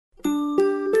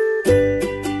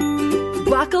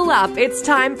Buckle up. It's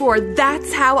time for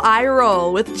That's How I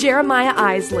Roll with Jeremiah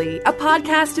Isley, a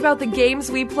podcast about the games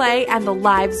we play and the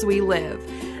lives we live.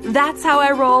 That's How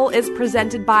I Roll is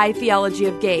presented by Theology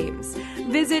of Games.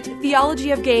 Visit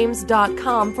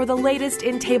theologyofgames.com for the latest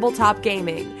in tabletop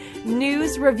gaming,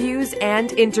 news, reviews,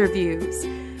 and interviews.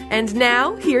 And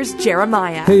now, here's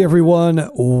Jeremiah. Hey everyone,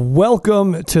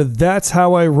 welcome to That's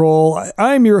How I Roll.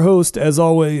 I'm your host, as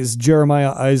always,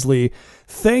 Jeremiah Isley.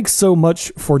 Thanks so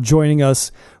much for joining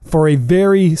us for a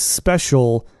very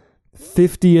special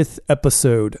 50th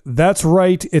episode. That's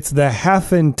right, it's the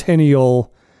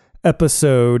half-centennial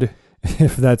episode,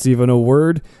 if that's even a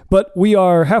word. But we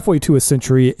are halfway to a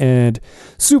century and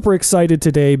super excited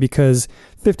today because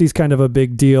 50 is kind of a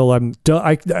big deal. I'm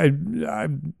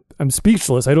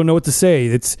speechless. I don't know what to say.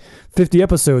 It's 50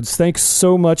 episodes. Thanks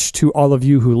so much to all of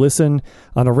you who listen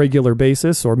on a regular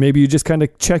basis, or maybe you just kind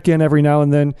of check in every now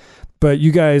and then. But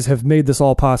you guys have made this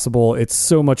all possible. It's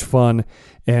so much fun,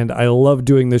 and I love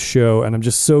doing this show, and I'm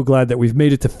just so glad that we've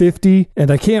made it to 50, and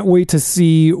I can't wait to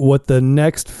see what the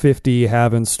next 50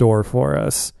 have in store for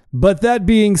us. But that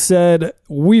being said,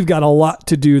 we've got a lot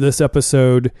to do this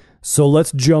episode, so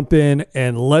let's jump in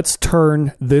and let's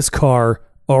turn this car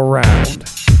around.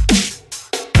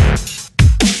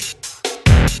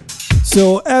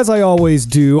 So, as I always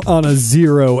do on a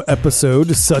zero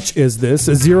episode such as this,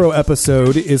 a zero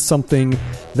episode is something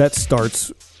that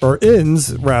starts, or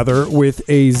ends, rather, with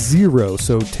a zero.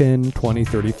 So 10, 20,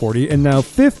 30, 40, and now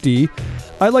 50.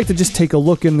 I like to just take a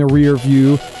look in the rear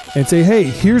view and say, hey,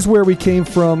 here's where we came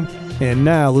from, and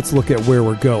now let's look at where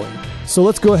we're going. So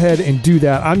let's go ahead and do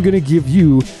that. I'm going to give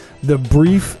you the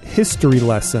brief history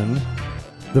lesson,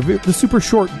 the super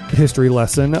short history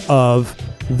lesson of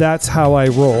That's How I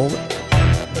Roll.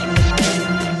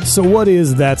 So what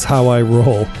is That's How I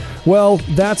Roll? Well,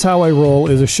 That's How I Roll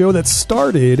is a show that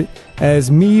started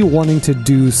as me wanting to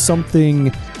do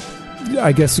something,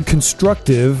 I guess,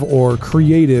 constructive or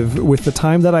creative with the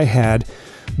time that I had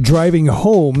driving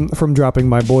home from dropping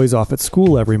my boys off at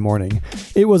school every morning.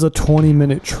 It was a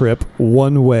 20-minute trip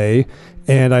one way,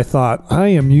 and I thought, I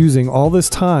am using all this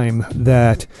time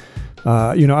that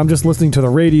I'm just listening to the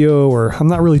radio, or I'm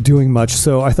not really doing much.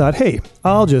 So I thought, hey,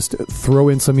 I'll just throw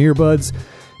in some earbuds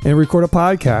and record a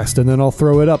podcast, and then I'll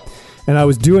throw it up. And I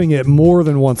was doing it more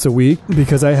than once a week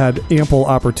because I had ample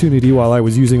opportunity while I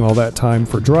was using all that time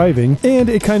for driving. And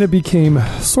it kind of became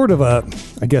sort of a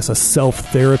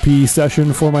self-therapy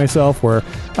session for myself, where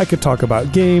I could talk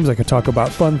about games, I could talk about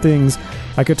fun things,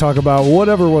 I could talk about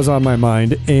whatever was on my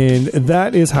mind. And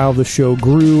that is how the show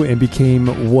grew and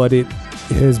became what it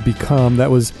has become. That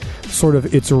was sort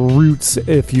of its roots,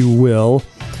 if you will.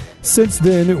 Since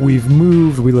then, we've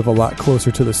moved. We live a lot closer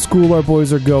to the school our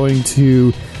boys are going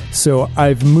to. So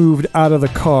I've moved out of the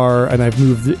car and I've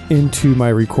moved into my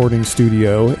recording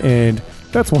studio, and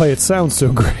that's why it sounds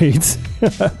so great.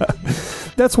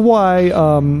 That's why,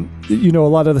 a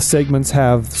lot of the segments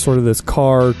have sort of this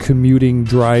car commuting,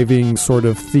 driving sort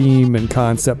of theme and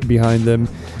concept behind them.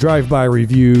 Drive-by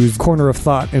reviews, corner of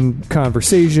thought and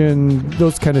conversation,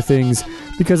 those kind of things,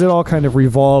 because it all kind of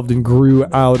revolved and grew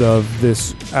out of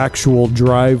this actual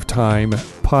drive time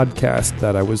podcast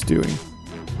that I was doing.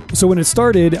 So when it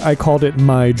started, I called it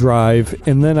My Drive,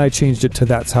 and then I changed it to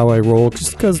That's How I Roll,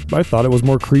 just because I thought it was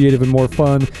more creative and more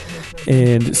fun.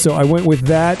 And so I went with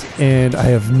that, and I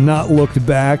have not looked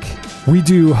back. We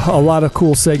do a lot of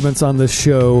cool segments on this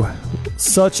show,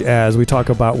 such as we talk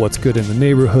about what's good in the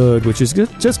neighborhood, which is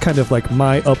just kind of like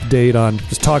my update on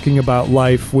just talking about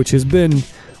life, which has been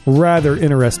rather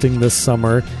interesting this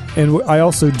summer. And I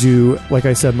also do, like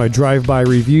I said, my drive-by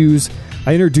reviews.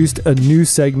 I introduced a new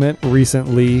segment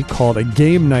recently called a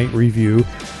Game Night Review,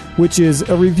 which is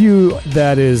a review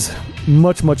that is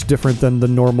much, much different than the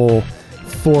normal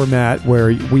format, where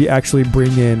we actually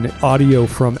bring in audio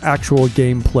from actual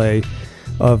gameplay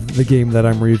of the game that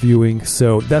I'm reviewing.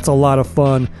 So that's a lot of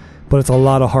fun, but it's a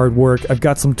lot of hard work. I've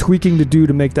got some tweaking to do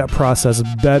to make that process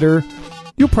better.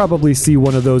 You'll probably see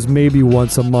one of those maybe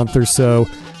once a month or so,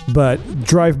 but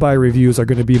drive-by reviews are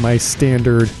going to be my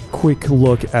standard quick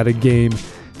look at a game.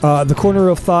 The Corner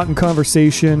of Thought and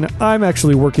Conversation, I'm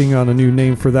actually working on a new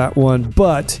name for that one,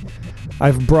 but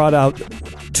I've brought out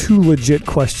two legit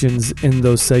questions in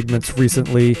those segments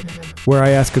recently, where I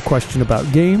ask a question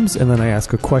about games and then I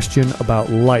ask a question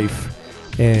about life.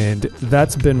 And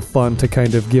that's been fun to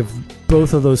kind of give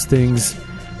both of those things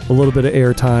a little bit of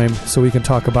airtime, so we can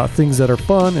talk about things that are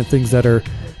fun and things that are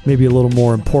maybe a little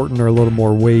more important or a little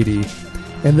more weighty.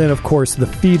 And then, of course, the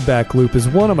feedback loop is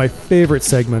one of my favorite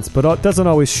segments, but it doesn't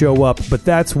always show up. But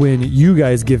that's when you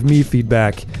guys give me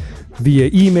feedback via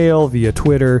email, via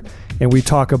Twitter, and we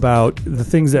talk about the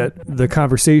things the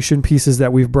conversation pieces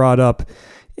that we've brought up,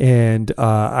 and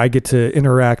I get to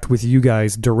interact with you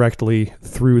guys directly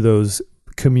through those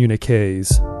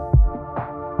communiques.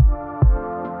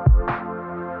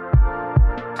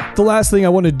 The last thing I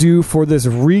want to do for this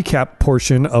recap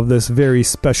portion of this very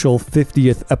special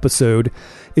 50th episode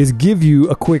is give you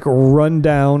a quick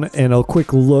rundown and a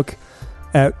quick look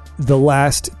at the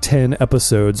last 10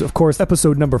 episodes. Of course,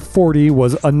 episode number 40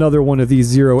 was another one of these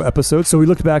 0 episodes, so we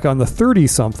looked back on the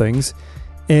 30-somethings,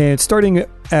 and starting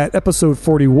at episode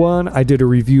 41, I did a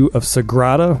review of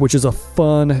Sagrada, which is a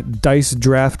fun dice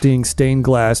drafting, stained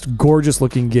glass,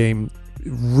 gorgeous-looking game,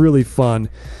 really fun,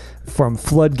 from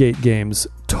Floodgate Games.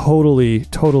 Totally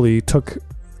took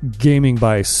gaming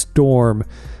by storm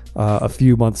a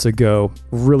few months ago.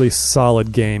 Really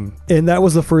solid game. And that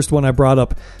was the first one I brought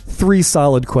up 3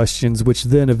 solid questions, which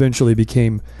then eventually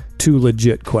became 2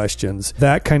 legit questions.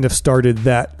 That kind of started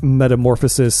that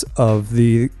metamorphosis of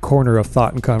the Corner of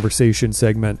Thought and Conversation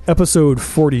segment. Episode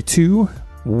 42,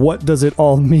 what does it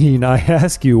all mean? I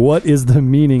ask you, what is the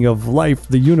meaning of life,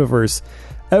 the universe,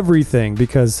 everything?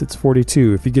 Because it's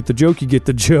 42. If you get the joke, you get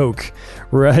the joke,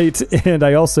 right? And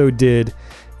I also did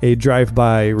a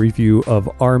drive-by review of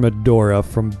Armadora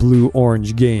from Blue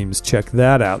Orange Games. Check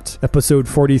that out. Episode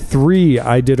 43,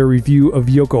 I did a review of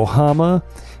Yokohama,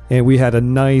 and we had a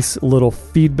nice little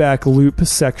feedback loop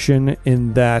section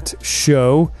in that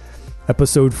show.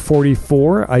 Episode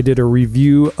 44, I did a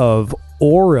review of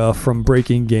Aura from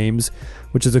Breaking Games,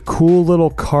 which is a cool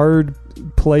little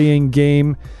card-playing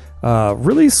game.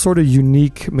 Really sort of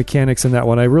unique mechanics in that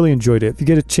one. I really enjoyed it. If you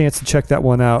get a chance to check that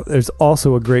one out, there's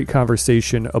also a great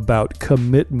conversation about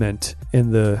commitment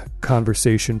in the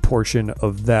conversation portion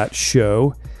of that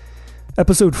show.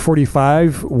 Episode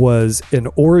 45 was an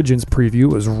Origins preview.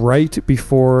 It was right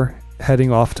before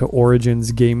heading off to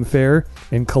Origins Game Fair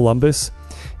in Columbus.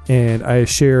 And I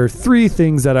share 3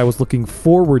 things that I was looking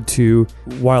forward to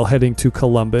while heading to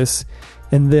Columbus.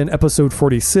 And then episode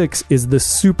 46 is the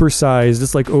supersized,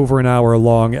 just like over an hour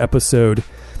long episode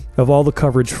of all the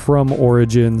coverage from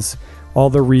Origins, all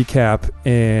the recap,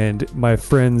 and my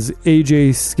friends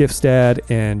AJ Skifstad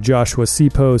and Joshua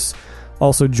Sipos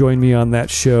also joined me on that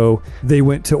show. They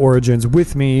went to Origins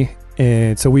with me,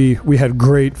 and so we had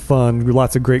great fun,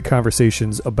 lots of great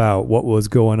conversations about what was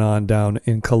going on down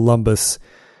in Columbus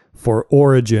for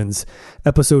Origins.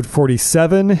 Episode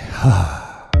 47...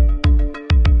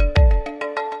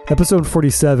 Episode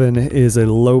 47 is a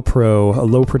low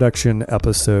production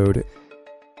episode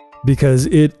because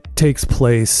it takes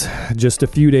place just a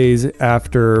few days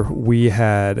after we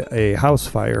had a house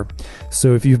fire.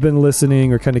 So if you've been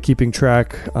listening or kind of keeping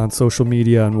track on social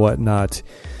media and whatnot,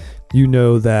 you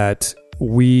know that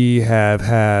we have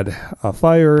had a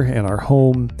fire in our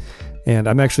home, and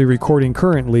I'm actually recording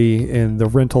currently in the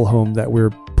rental home that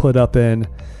we're put up in,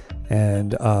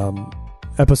 and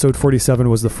episode 47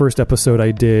 was the first episode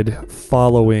I did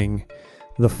following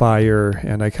the fire,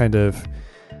 and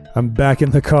I'm back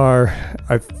in the car.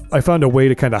 I found a way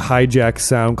to kind of hijack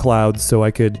SoundCloud so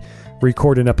I could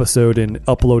record an episode and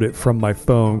upload it from my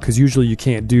phone, because usually you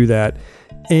can't do that.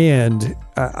 And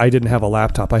I didn't have a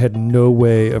laptop. I had no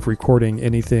way of recording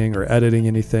anything or editing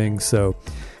anything, so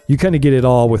you kind of get it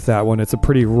all with that one. It's a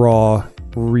pretty raw,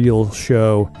 real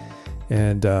show.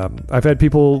 And I've had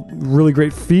people really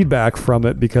great feedback from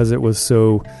it because it was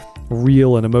so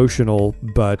real and emotional,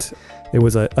 but it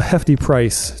was a hefty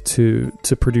price to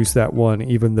produce that one,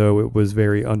 even though it was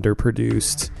very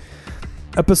underproduced.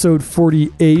 Episode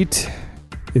 48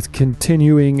 is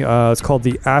continuing. It's called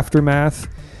The Aftermath,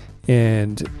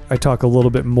 and I talk a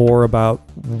little bit more about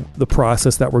the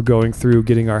process that we're going through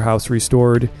getting our house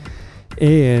restored.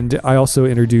 And I also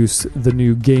introduce the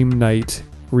new game night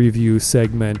review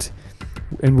segment,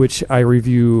 in which I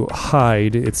review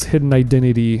Hide. It's Hidden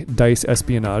Identity Dice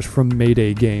Espionage from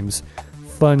Mayday Games.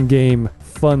 Fun game,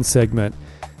 fun segment.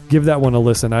 Give that one a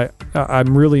listen.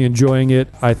 I'm really enjoying it.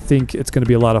 I think it's going to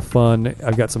be a lot of fun.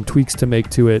 I've got some tweaks to make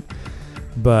to it,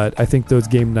 but I think those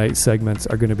game night segments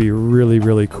are going to be really,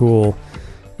 really cool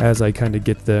as I kind of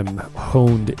get them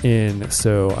honed in.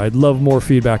 So I'd love more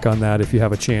feedback on that if you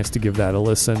have a chance to give that a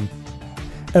listen.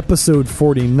 Episode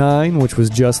 49, which was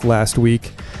just last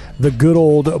week, the good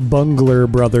old Bungler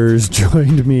brothers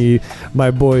joined me,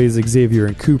 my boys Xavier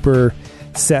and Cooper,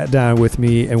 sat down with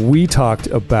me, and we talked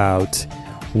about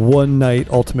One Night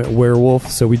Ultimate Werewolf.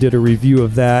 So we did a review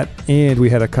of that, and we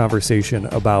had a conversation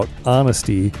about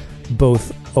honesty,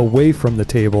 both away from the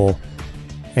table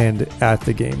and at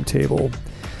the game table.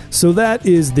 So that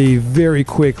is the very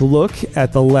quick look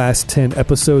at the last 10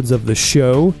 episodes of the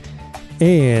show.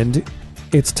 And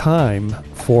it's time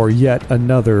for yet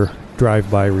another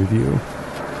drive-by review.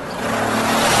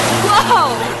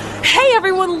 Whoa! Hey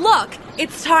everyone, look!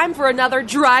 It's time for another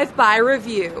drive-by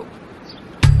review.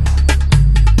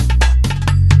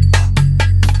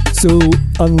 So,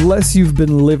 unless you've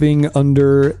been living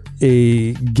under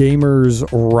a gamer's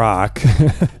rock,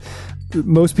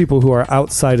 most people who are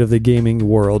outside of the gaming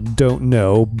world don't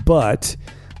know, but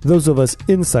those of us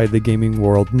inside the gaming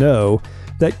world know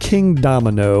that King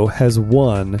Domino has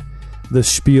won the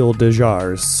Spiel des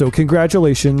Jahres. So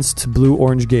congratulations to Blue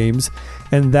Orange Games,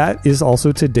 and that is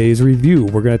also today's review.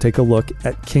 We're going to take a look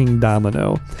at King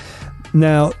Domino.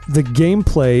 Now, the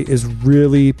gameplay is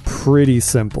really pretty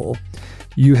simple.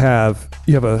 You have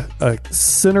a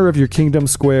center of your kingdom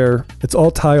square. It's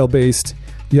all tile-based.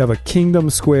 You have a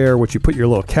kingdom square, which you put your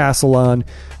little castle on.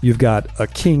 You've got a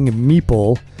king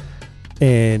meeple,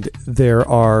 and there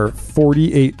are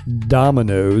 48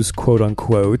 dominoes,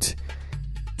 quote-unquote,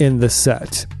 in the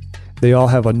set. They all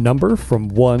have a number from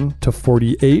 1 to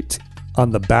 48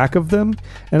 on the back of them,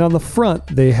 and on the front,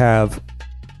 they have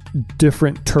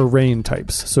different terrain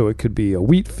types. So it could be a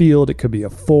wheat field, it could be a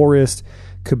forest,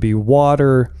 could be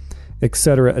water,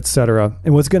 etc., etc.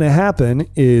 And what's going to happen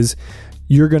is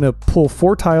you're going to pull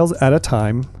 4 tiles at a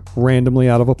time, randomly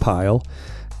out of a pile,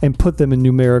 and put them in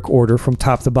numeric order from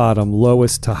top to bottom,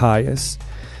 lowest to highest.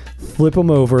 Flip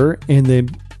them over, and then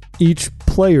each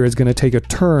player is going to take a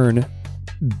turn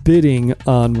bidding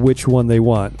on which one they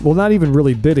want. Well, not even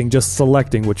really bidding, just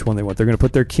selecting which one they want. They're going to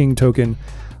put their king token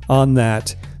on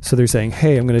that. So they're saying,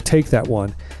 hey, I'm going to take that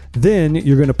one. Then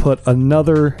you're going to put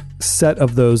another set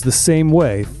of those the same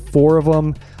way, 4 of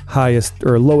them, highest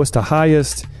or lowest to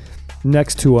highest,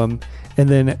 next to them, and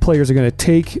then players are going to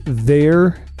take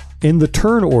their, in the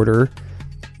turn order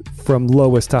from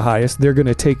lowest to highest, they're going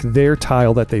to take their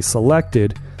tile that they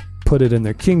selected, put it in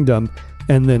their kingdom,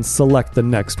 and then select the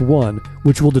next one,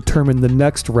 which will determine the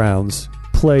next round's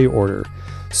play order.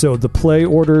 So the play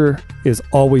order is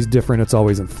always different, it's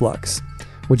always in flux,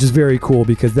 which is very cool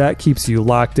because that keeps you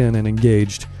locked in and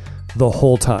engaged the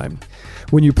whole time.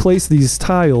 When you place these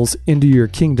tiles into your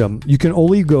kingdom, you can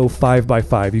only go 5 by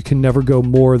 5. You can never go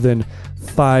more than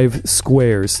 5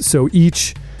 squares. So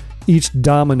each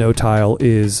domino tile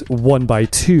is 1 by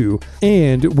 2.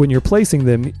 And when you're placing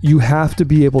them, you have to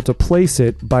be able to place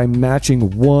it by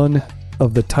matching one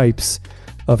of the types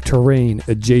of terrain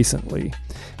adjacently.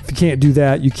 If you can't do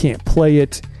that, you can't play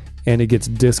it, and it gets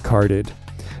discarded.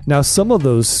 Now, some of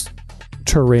those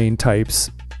terrain types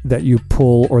that you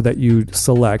pull or that you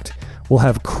select will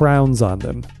have crowns on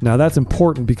them. Now, that's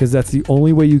important because that's the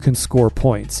only way you can score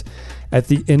points. At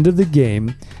the end of the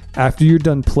game, after you're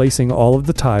done placing all of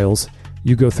the tiles,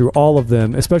 you go through all of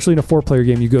them, especially in a 4-player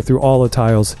game, you go through all the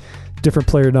tiles. Different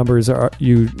player numbers,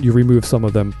 you remove some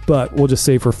of them, but we'll just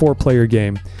say for a 4-player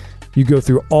game, you go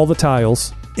through all the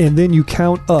tiles, and then you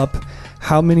count up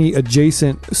how many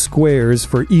adjacent squares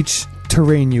for each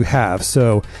terrain you have.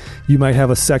 So you might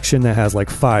have a section that has like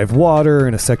 5 water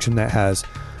and a section that has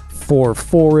 4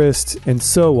 forest and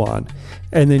so on.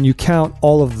 And then you count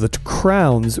all of the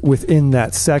crowns within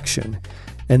that section.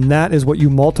 And that is what you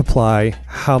multiply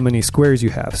how many squares you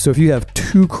have. So if you have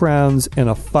 2 crowns in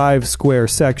a 5 square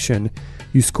section,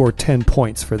 you score 10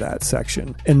 points for that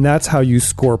section. And that's how you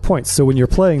score points. So when you're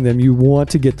playing them, you want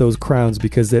to get those crowns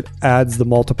because it adds the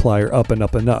multiplier up and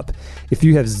up and up. If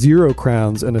you have 0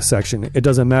 crowns in a section, it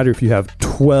doesn't matter if you have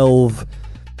 12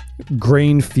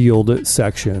 grain field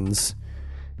sections.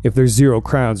 If there's 0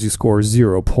 crowns, you score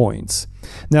 0 points.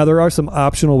 Now, there are some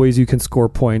optional ways you can score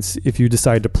points if you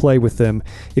decide to play with them.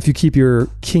 If you keep your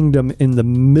kingdom in the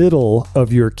middle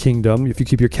of your kingdom, if you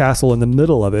keep your castle in the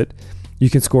middle of it, you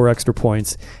can score extra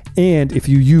points. And if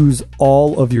you use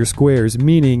all of your squares,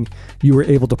 meaning you were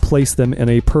able to place them in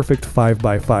a perfect 5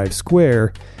 by 5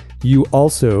 square, you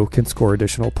also can score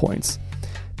additional points.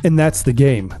 And that's the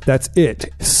game. That's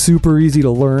it. Super easy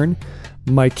to learn.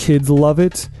 My kids love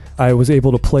it. I was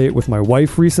able to play it with my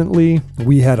wife recently.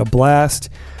 We had a blast.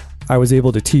 I was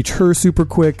able to teach her super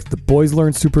quick. The boys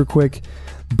learned super quick.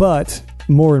 But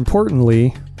more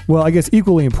importantly, well, I guess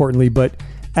equally importantly, but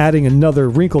adding another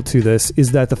wrinkle to this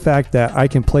is that the fact that I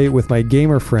can play it with my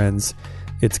gamer friends.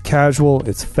 It's casual,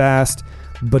 it's fast,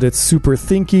 but it's super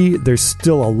thinky. There's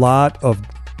still a lot of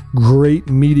great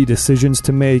meaty decisions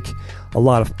to make, a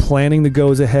lot of planning that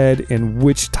goes ahead and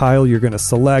which tile you're going to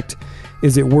select.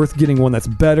 Is it worth getting one that's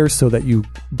better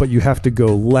but you have to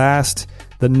go last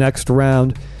the next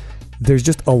round? There's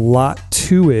just a lot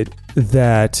to it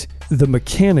that the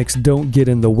mechanics don't get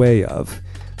in the way of.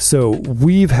 So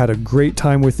we've had a great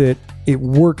time with it. It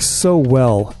works so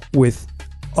well with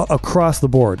across the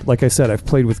board. Like I said, I've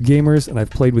played with gamers and I've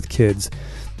played with kids.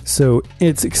 So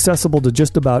it's accessible to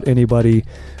just about anybody,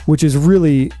 which is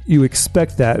really, you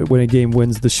expect that when a game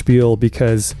wins the Spiel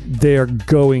because they are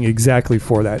going exactly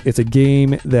for that. It's a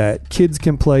game that kids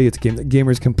can play. It's a game that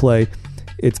gamers can play.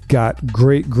 It's got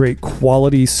great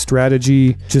quality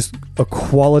strategy, just a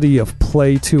quality of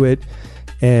play to it.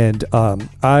 And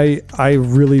I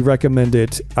really recommend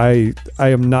it. I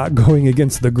am not going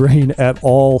against the grain at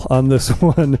all on this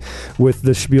one with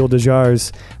the Spiel des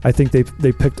Jahres. I think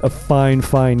they picked a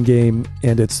fine game,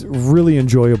 and it's really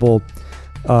enjoyable.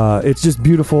 It's just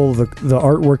beautiful. The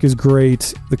artwork is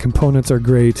great. The components are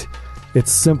great.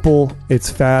 It's simple.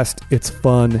 It's fast. It's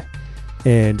fun.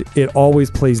 And it always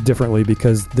plays differently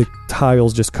because the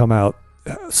tiles just come out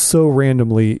so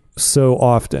randomly, so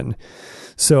often.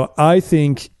 So I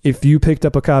think if you picked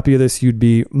up a copy of this, you'd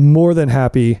be more than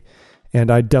happy, and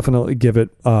I definitely give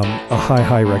it a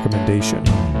high recommendation.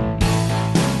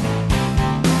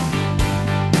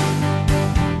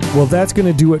 Well, that's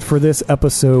going to do it for this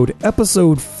episode.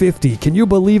 Episode 50. Can you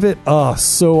believe it? Oh,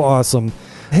 so awesome.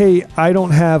 Hey, I don't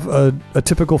have a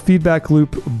typical feedback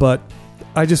loop, but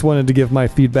I just wanted to give my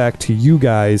feedback to you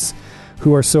guys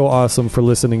who are so awesome for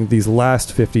listening to these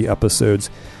last 50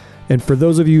 episodes. And for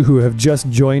those of you who have just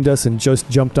joined us and just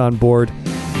jumped on board,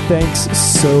 thanks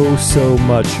so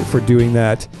much for doing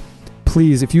that.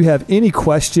 Please, if you have any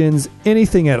questions,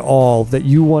 anything at all that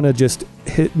you want to just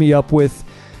hit me up with,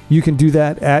 you can do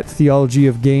that at Theology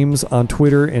of Games on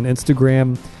Twitter and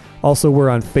Instagram. Also, we're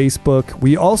on Facebook.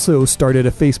 We also started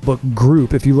a Facebook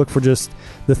group. If you look for just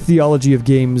the Theology of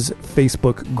Games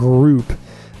Facebook group,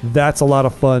 that's a lot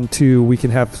of fun too. We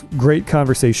can have great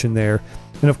conversation there.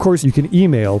 And of course, you can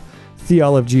email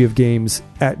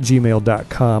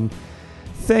theologyofgames@gmail.com.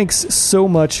 Thanks so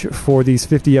much for these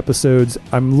 50 episodes.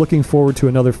 I'm looking forward to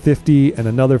another 50 and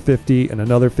another 50 and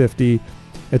another 50.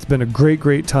 It's been a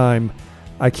great time.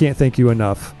 I can't thank you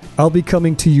enough. I'll be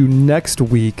coming to you next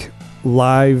week,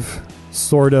 live,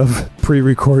 sort of,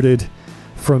 pre-recorded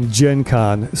from Gen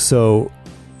Con. So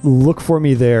look for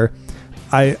me there.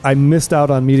 I missed out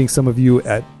on meeting some of you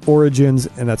at Origins,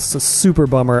 and that's a super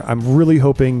bummer. I'm really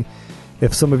hoping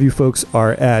if some of you folks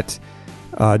are at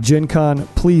Gen Con,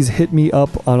 please hit me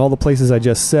up on all the places I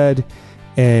just said,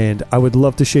 and I would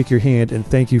love to shake your hand and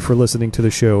thank you for listening to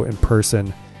the show in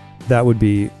person. That would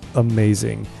be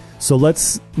amazing. So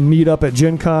let's meet up at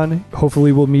Gen Con.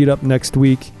 Hopefully we'll meet up next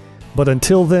week. But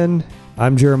until then,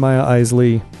 I'm Jeremiah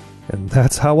Isley, and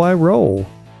that's how I roll.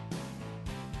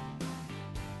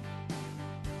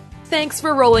 Thanks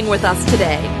for rolling with us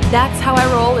today. That's How I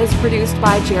Roll is produced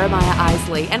by Jeremiah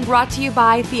Isley and brought to you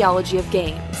by Theology of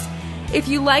Games. If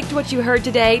you liked what you heard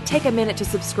today, take a minute to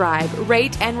subscribe,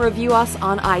 rate, and review us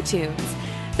on iTunes.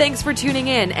 Thanks for tuning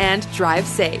in, and drive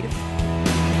safe.